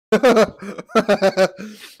Okay,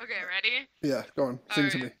 ready? Yeah, go on. Sing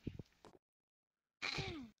to me.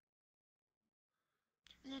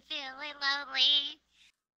 Feeling lonely,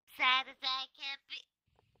 sad as I can be.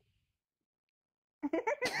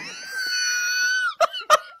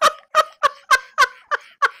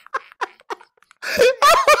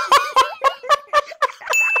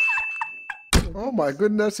 Oh my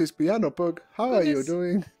goodness, it's Piano Pug. How are you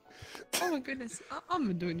doing? Oh my goodness,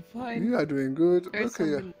 I'm doing fine. You are doing good. There's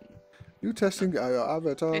Okay, yeah. You testing your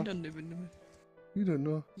avatar? I don't even know. You don't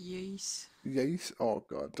know? Yes. Yes? Oh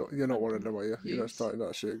god, you're not worried about you. You're not starting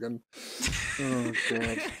that shit again. Oh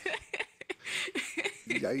god.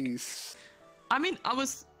 Yes. I mean, I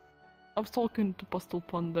was talking to Pastel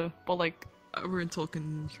Panda, but like, we weren't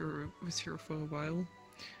talking here with her for a while.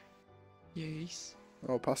 Yes.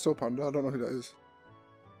 Oh, Pastel Panda, I don't know who that is.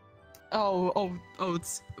 Oh,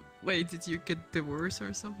 it's... Wait, did you get divorced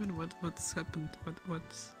or something? What's happened?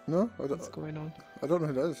 What's... No? What's going on? I don't know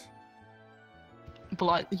who that is.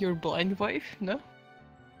 Your blind wife? No?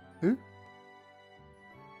 Who?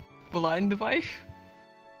 Blind wife?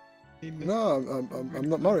 No, I'm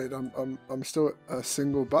not married. I'm still a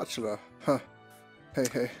single bachelor. Huh.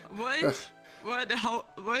 Hey. What? What? How?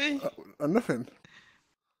 What? Nothing.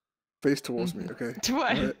 Face towards me, okay?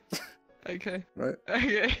 What? Right. Okay. Right.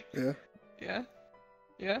 Okay. Yeah. Yeah.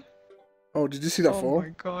 Yeah. Oh, did you see that fall? Oh my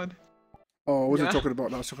god. Oh, I wasn't talking about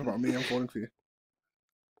that. I was talking about me. I'm falling for you.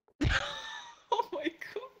 Oh my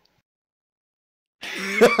god.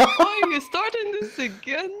 Oh, you're starting this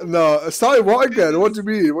again? No, starting what again? What do you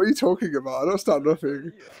mean? What are you talking about? I don't start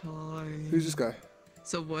nothing. Fine. Who's this guy?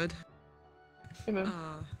 So what?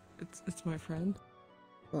 It's my friend.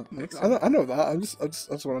 Oh, I know that. I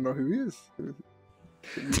just want to know who he is.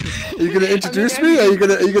 Are you gonna introduce me? Are you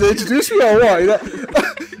gonna introduce me or what? You know?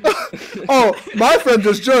 Oh, my friend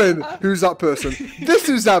just joined. Who's that person? This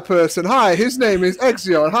is that person. Hi, his name is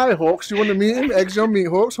Exion. Hi, HAWXX. You want to meet him? Exion meet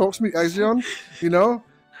HAWXX. HAWXX meet Exion. You know.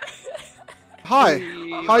 Hi.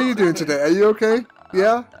 How are you doing today? Are you okay?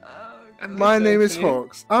 Yeah. My name is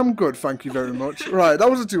HAWXX. I'm good, thank you very much. Right, that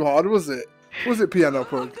wasn't too hard, was it? Was it, Piano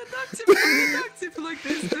Pug?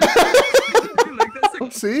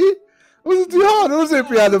 See? Was it too hard? Was it,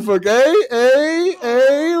 Piano Pug?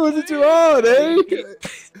 Was it too hard,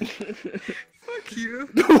 Fuck you.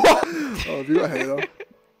 Oh, have you got Halo?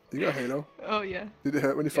 You got Halo? Oh, yeah. Did it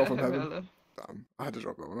hurt when you fell from heaven? Halo. Damn, I had to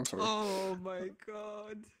drop that one, I'm sorry. Oh my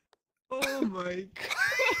god. Oh my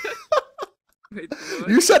god. Wait,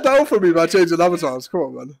 you set that up for me by changing avatars. Come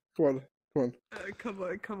on, man. Come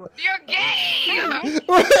on. Come on. You're gay!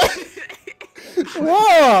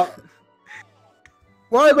 What?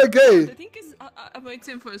 Why am I gay? The thing is, I'm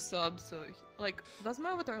waiting for a sub, so, like, does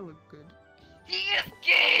my avatar look good? He is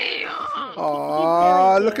gay!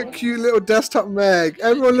 Aww, look at cute little desktop Meg.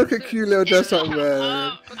 Everyone look at cute little desktop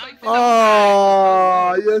Meg.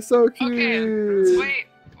 Aww, you're so cute. Okay, wait.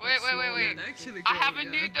 I have a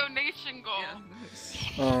new donation goal. Yeah, nice.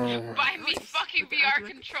 Oh. Buy me fucking VR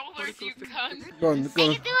controllers, you cunt. Go on. I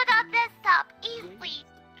can do it on desktop, easily.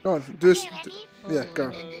 Go on, do this. Okay, ready? Yeah,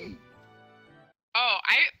 go. Oh,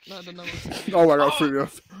 I don't know Oh my god, threw me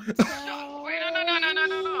off. Wait, no.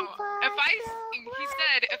 If I sing, he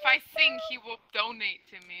said, if I sing, he will donate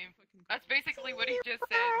to me. That's basically what he just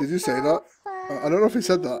said. Did you say that? I don't know if he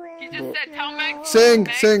said that. He just said, tell Meg. Sing.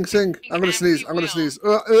 I'm gonna and sneeze. we I'm gonna will. sneeze.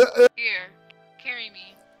 Here, carry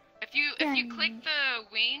me. If you click the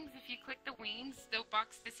wings, the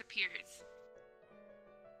box disappears.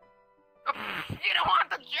 Oh, you don't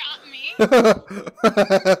want to drop me.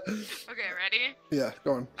 Okay, ready? Yeah,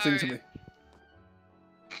 go on. Sing to me.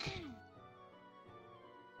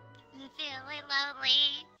 Feeling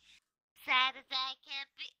lonely, sad as I can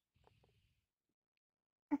be.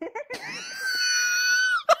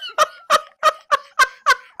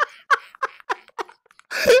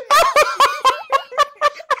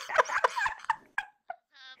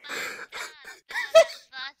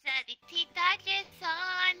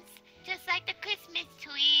 Just like the Christmas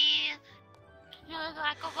tree. You look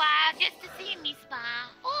like a while just to see me smile.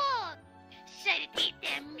 Oh, shut it deep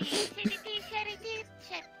and me. Shut it deep, shut it deep,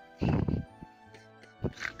 shut.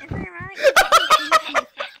 Is that right?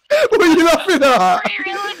 What are you laughing at? Free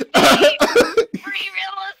real estate! Free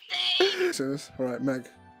real estate! Serious? Alright, Meg.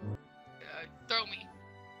 Throw me.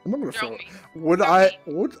 I'm not gonna Throw throw me.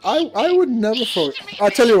 it. I would never throw it.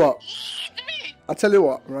 I'll tell you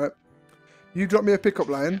what. Right? You drop me a pickup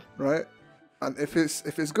line, right? And if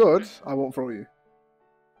it's good, I won't throw you.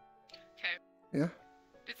 Okay. Yeah?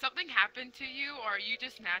 Did something happen to you, or are you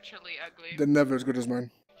just naturally ugly? They're never as good as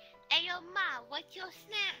mine. Hey, yo, Ma, what's your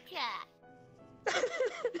Snapchat?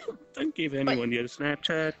 Don't give anyone your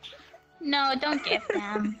Snapchat. No, don't give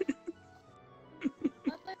them.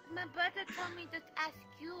 My brother told me to ask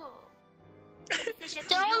you.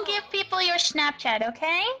 Don't give people your Snapchat,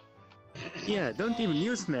 okay? Yeah, don't even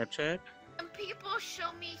use Snapchat. And people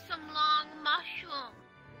show me some long mushroom.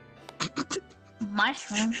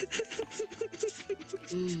 Mushroom?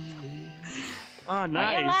 Oh,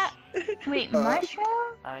 nice. Wait, mushroom?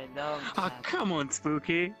 I know. Oh, come on,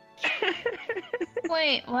 Spooky.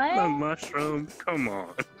 Wait, The what? mushroom, come on.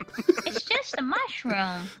 It's just a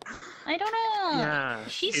mushroom. I don't know. Yeah.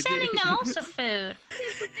 She's sending them also food.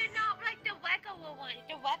 But they're not like the regular ones.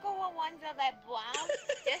 The regular ones are like brown.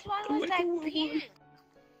 This one was like pink.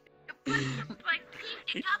 The like pink.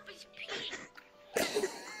 The top is pink.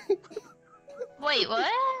 Wait,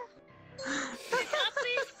 what? The top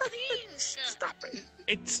is pink. Stop it.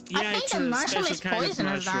 It's, I yeah, think it's the a mushroom special is kind of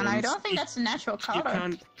poisonous, then. I mushrooms. don't think that's a natural color. You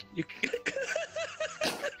can't... You...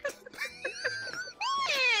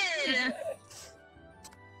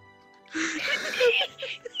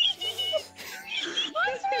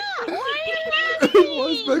 What's wrong? Why are you Why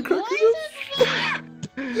is laughing? that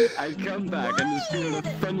Why is I come back and it's doing the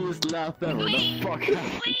funniest laugh ever. The fuck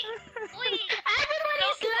happened?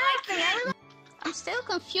 Everybody's laughing. I'm still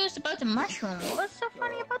confused about the mushroom. What's so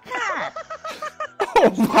funny about that? Oh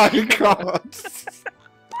my god!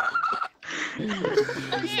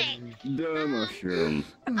 Okay. The mushroom.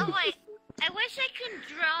 Oh wait. I wish I could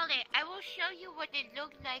draw it. I will show you what it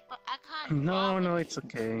looked like, but I can't. No, draw no, it. it's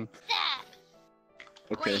okay. That.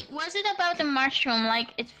 Okay. Wait, was it about the mushroom?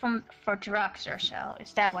 Like it's for drugs or so?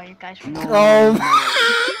 Is that why you guys were? Oh,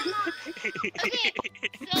 Okay.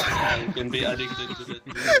 So. You can be addicted to it.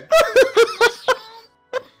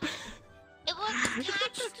 It was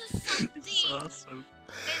attached to something. Awesome.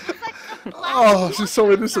 It was like a black oh, she's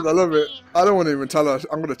so innocent. I love it. something. I don't want to even tell her.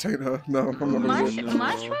 I'm gonna taint her. No, I'm not gonna do it.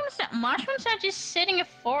 Mushrooms are just sitting in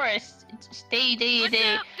forests. They But they were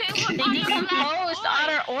they on the decompose black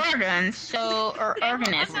other wood. organs, so or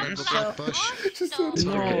organisms. So She said,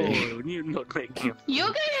 No, Okay. you're not making you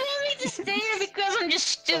guys want me to stay here because I'm just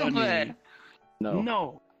stupid. No.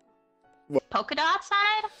 No. Polka dots on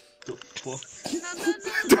it?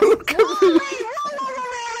 don't look at me.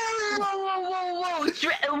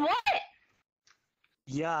 Whoa! What?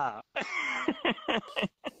 Yeah.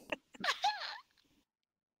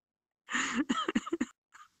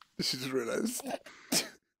 She just realized.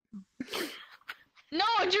 No,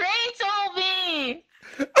 Dre told me.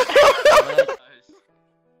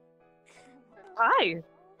 Hi.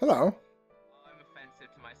 Hello. I'm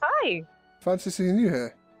offensive to myself. Hi. Fancy seeing you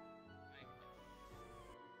here.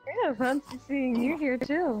 Yeah, fancy seeing you here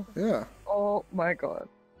too. Yeah. Oh my god.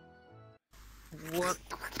 What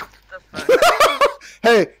the fuck?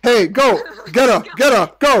 Hey, go! Get her!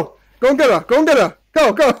 Go! Go and get her! Go and get her!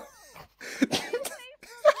 Go!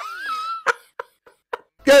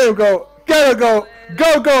 Get him, go! Get her, go!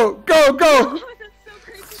 Go!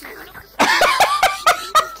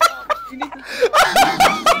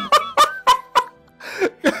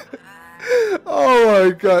 Oh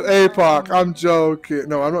my god, APOC, I'm joking.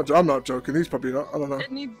 No, I'm not joking. He's probably not. I don't know.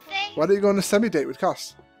 It needs Why don't you go on a semi-date with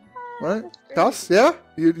Cass? Right? Cass, yeah?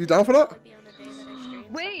 You down for that?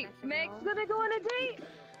 Wait, Meg's gonna go on a date?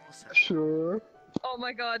 Sure. Oh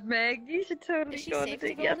my god, Meg, you should totally Is she go on a safe to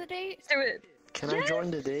date. go Yeah, on the date? let's do it. Can I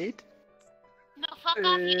join the date? No, fuck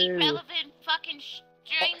off, you irrelevant fucking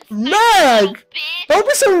string. Meg! Bitch. Don't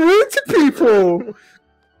be so rude to people!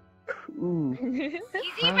 Ooh. He's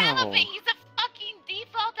irrelevant. He's a fucking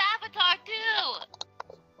default avatar too.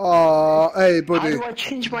 Aw, hey, How buddy. do I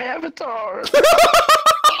change my avatar?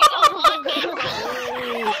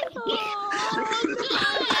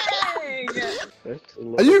 That's a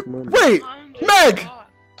lot Are you? of money. Wait! Meg!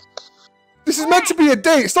 This is meant to be a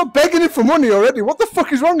date. Stop begging him for money already. What the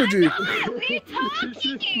fuck is wrong with you?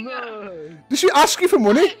 Did she ask you for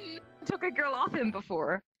money? Took a girl off him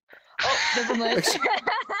before. Oh, never mind.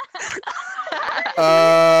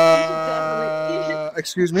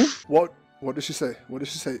 Excuse me? What did she say? What did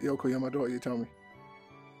she say? Yoko, you're my daughter, you tell me.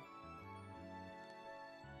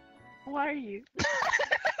 Why are you?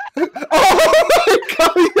 Oh my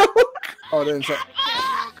god, Yoko! Oh, they didn't say.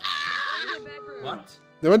 What?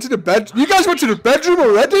 They went to the bed. You guys went to the bedroom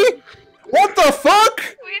already? What the fuck?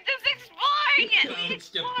 We're just exploring it. We're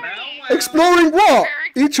exploring it. Exploring what?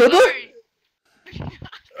 We're Each other? exploring.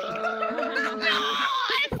 No,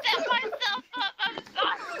 I set myself up. I'm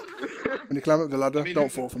sorry. When you climb up the ladder,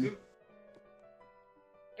 don't fall for me.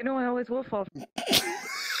 You know I always will fall.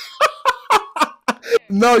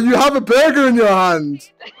 No, you have a burger in your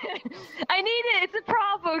hand. I need it. It's a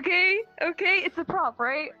prop, okay? Okay, it's a prop,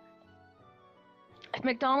 right? If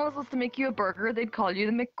McDonald's was to make you a burger, they'd call you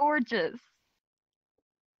the McGorgeous.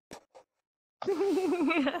 I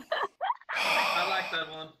like that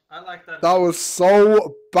one. I like that. That was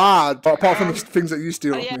so bad. Apart from the things that you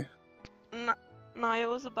steal off yeah. me. No, it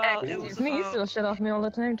was about. It was Excuse me, you about. steal shit off me all the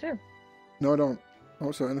time too. No, I don't. I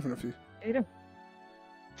don't steal anything off you. You do.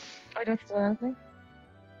 I don't steal anything.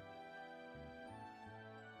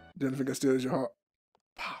 The only thing I steal is your heart.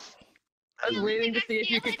 I was waiting to see if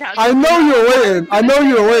you could catch. I know you're waiting. I know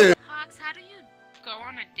you're waiting. HAWXX, how do you go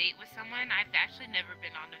on a date with someone? I've actually never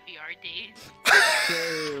been on a VR date.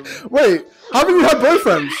 Wait, haven't you had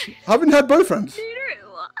boyfriends? Haven't you had boyfriends?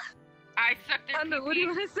 I sucked their What do you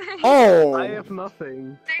want to say? Oh, I have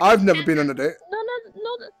nothing. I've never been on a date. No.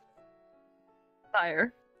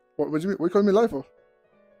 Liar. What would you mean? What are you calling me liar for?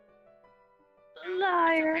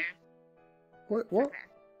 Liar. What? What?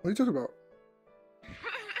 What are you talking about?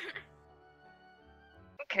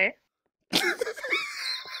 Okay.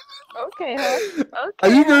 Okay, huh? Okay. Are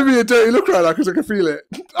you giving me a dirty look right now? Because I can feel it.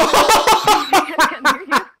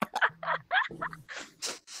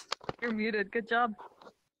 You're muted. Good job.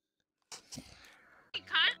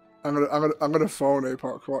 I'm gonna phone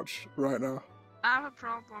APOC. Watch right now. I have a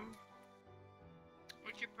problem.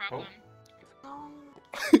 What's your problem? No.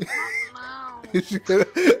 He's gonna...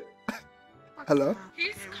 Hello.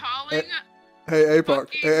 He's calling. Hey APOC.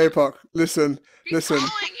 Hey APOC. Listen. He's Listen.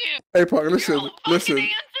 calling you. APOC. Listen. You're not Listen. fucking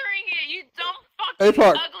answering it. You dumb fucking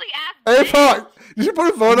APOC. ugly ass. APOC. Did you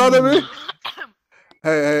put a phone on me?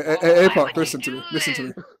 Hey Why APOC. would Listen you to me. do Listen to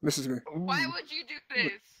me. this? Listen to me. Why would you do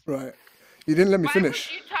this? Right. You didn't let me Why finish.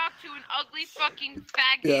 would you talk to an ugly fucking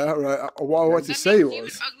faggot? Yeah. Right. What I wanted to That say means you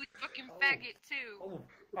was. an ugly fucking faggot too.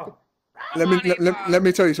 Let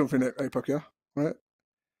me tell you something, APOC. Yeah. Right.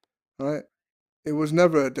 Right. It was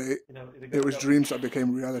never a date. It was dreams that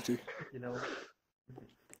became reality.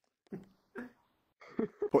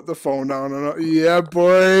 Put the phone down and yeah,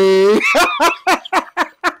 boy.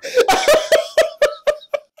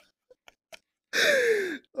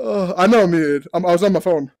 Oh, I know I'm muted. I was on my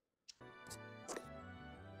phone.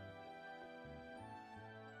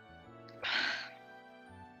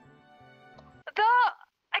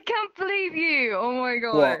 I can't believe you! Oh my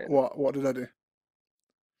god. What did I do?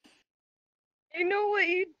 You know what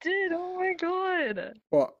you did? Oh my god.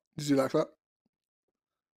 What? Did you like that?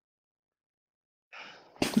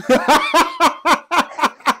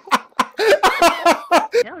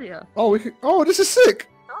 Hell yeah. Oh, this is sick.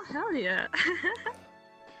 Oh hell yeah.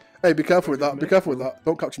 Hey, be careful with that. Be careful with that.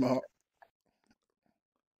 Don't capture my heart.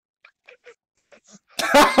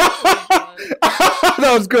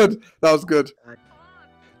 That was good. That was good.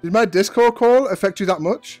 Did my Discord call affect you that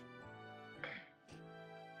much?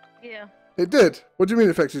 Yeah. It did. What do you mean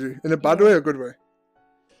it affected you? In a bad way or a good way?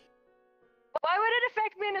 Why would it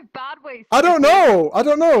affect me in a bad way? I don't know. I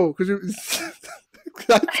don't know. Cause you...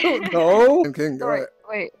 I don't know. King, Sorry.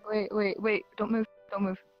 right. Wait. Don't move. Don't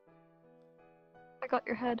move. I got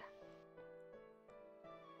your head.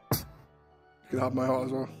 You can have my heart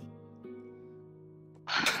as well.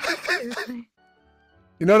 Seriously.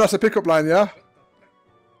 You know that's a pickup line, yeah?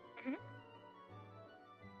 Mhm.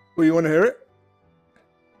 Well, you want to hear it?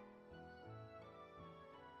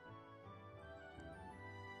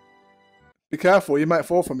 Be careful, you might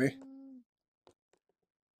fall for me.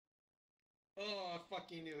 Oh, I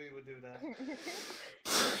fucking knew he would do that.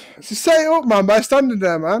 Just set it up, man, by standing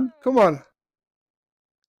there, man. Come on.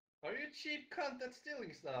 Are you a cheap cunt that's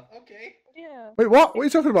stealing stuff? Okay. Yeah. Wait, what? What are you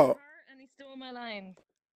talking about? And he stole my line.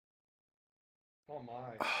 Oh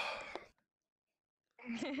my.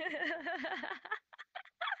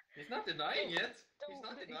 He's not denying it. He's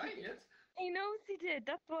not denying it. He knows he did,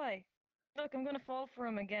 that's why. Look, I'm gonna fall for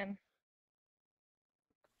him again.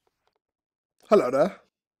 Hello there.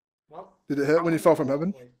 Well, Did it hurt when you fell from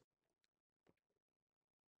heaven?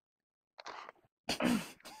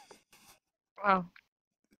 Wow.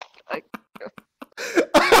 What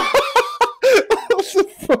the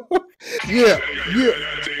fuck? Yeah.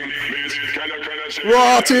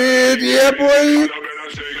 Rotted, yeah, boy.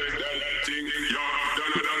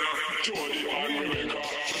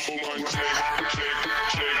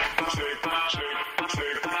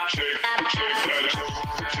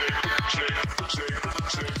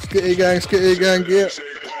 Skitty gang, yeah.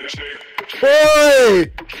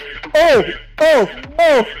 Boy! Oh,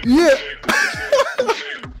 yeah.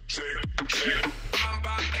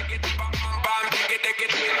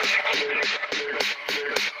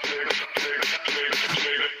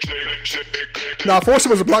 Nah, Force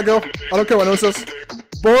was a black girl. I don't care what anyone says.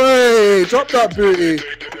 Boy, drop that booty.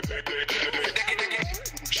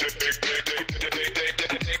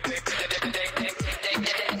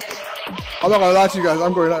 I'm not gonna lie to you guys,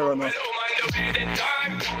 I'm going out right now.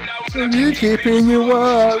 You keeping you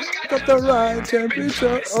warm, got the right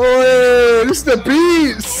temperature. Oh, hey, this is the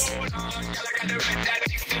beats.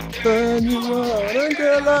 Turn you on,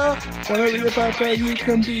 girl. Wanna be a papa, you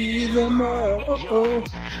can be the mom. Oh, oh.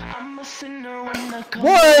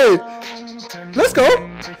 Boy, let's go.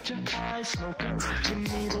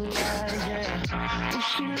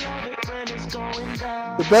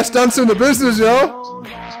 The best dancer in the business, yo.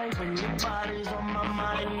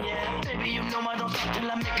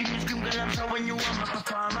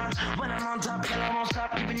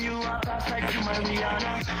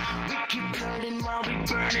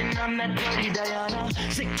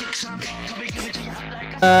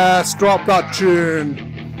 Drop that tune.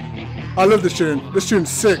 I love this tune. This tune's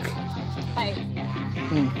sick. Hey.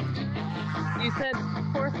 You said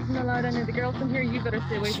Force isn't allowed any of the girls in here. You better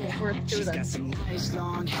stay away from Force too then.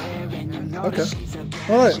 Okay.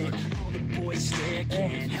 Alright.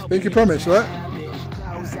 Pinky promise, right?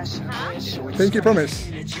 Pinky promise.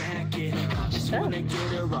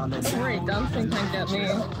 Don't worry, dancing can't get me.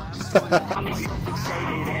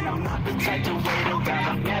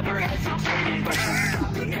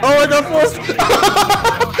 Oh my god, Force!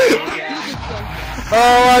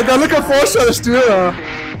 Oh my god, look at Force trying to steal her.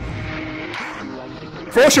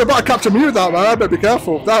 Force, you're about to capture me with that, man. I better be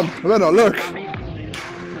careful. Damn, I better not look.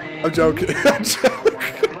 I'm joking. I'm joking.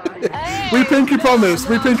 We pinky promise.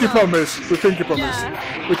 We pinky promise. We pinky promise.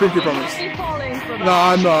 We pinky promise. No,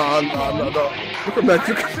 I'm not. I'm not. Look at Meg.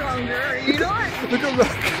 Look at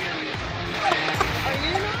Meg.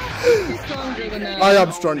 I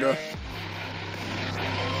am stronger.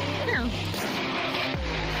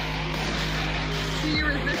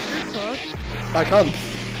 I can.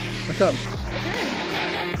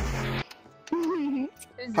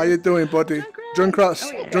 How you doing, buddy?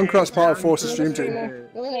 Junkrat's part of Force's stream team.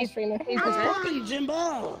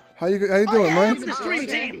 How you doing, man?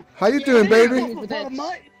 How you doing, baby?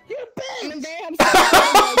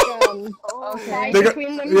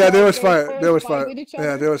 Yeah, they always fight.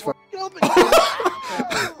 Yeah, they always fight.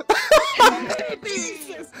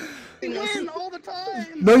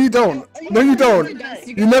 No, you don't. No, you don't.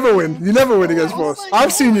 You never win. You never win against Force.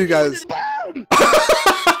 I've seen you guys.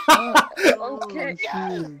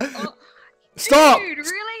 Stop! Dude,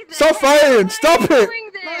 really? Stop fighting! Stop it!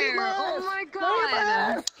 Oh my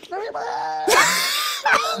god! Oh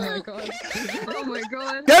my god! Oh my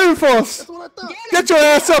god! Get him, Force! Get your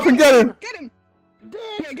ass up and get him!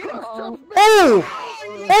 Oh!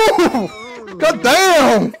 Oh! God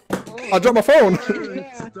damn! I dropped my phone.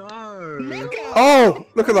 Oh!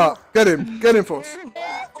 Look at that! Get him! Get him, Force!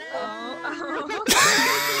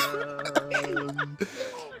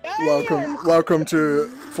 Welcome to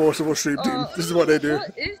Forcible Stream Team. This is what they do.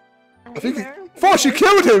 I think Force, you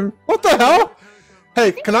killed him! What the hell?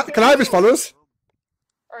 Hey, can I have his followers?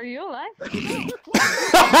 Are you alive? Can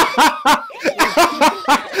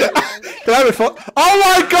I have his followers? Oh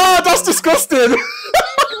my god, that's disgusting!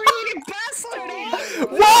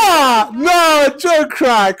 What? No,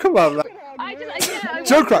 Junkrat, come on, man.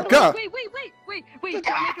 Junkrat, get up. Wait.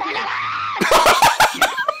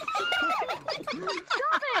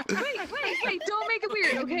 Stop it! Wait, don't make it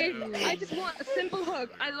weird, okay? I just want a simple hug.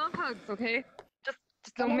 I love hugs, okay? Just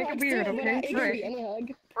don't make it weird, okay?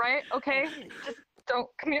 Right, okay? Just don't,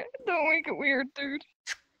 come here. Don't make it weird, dude.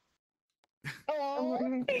 Oh.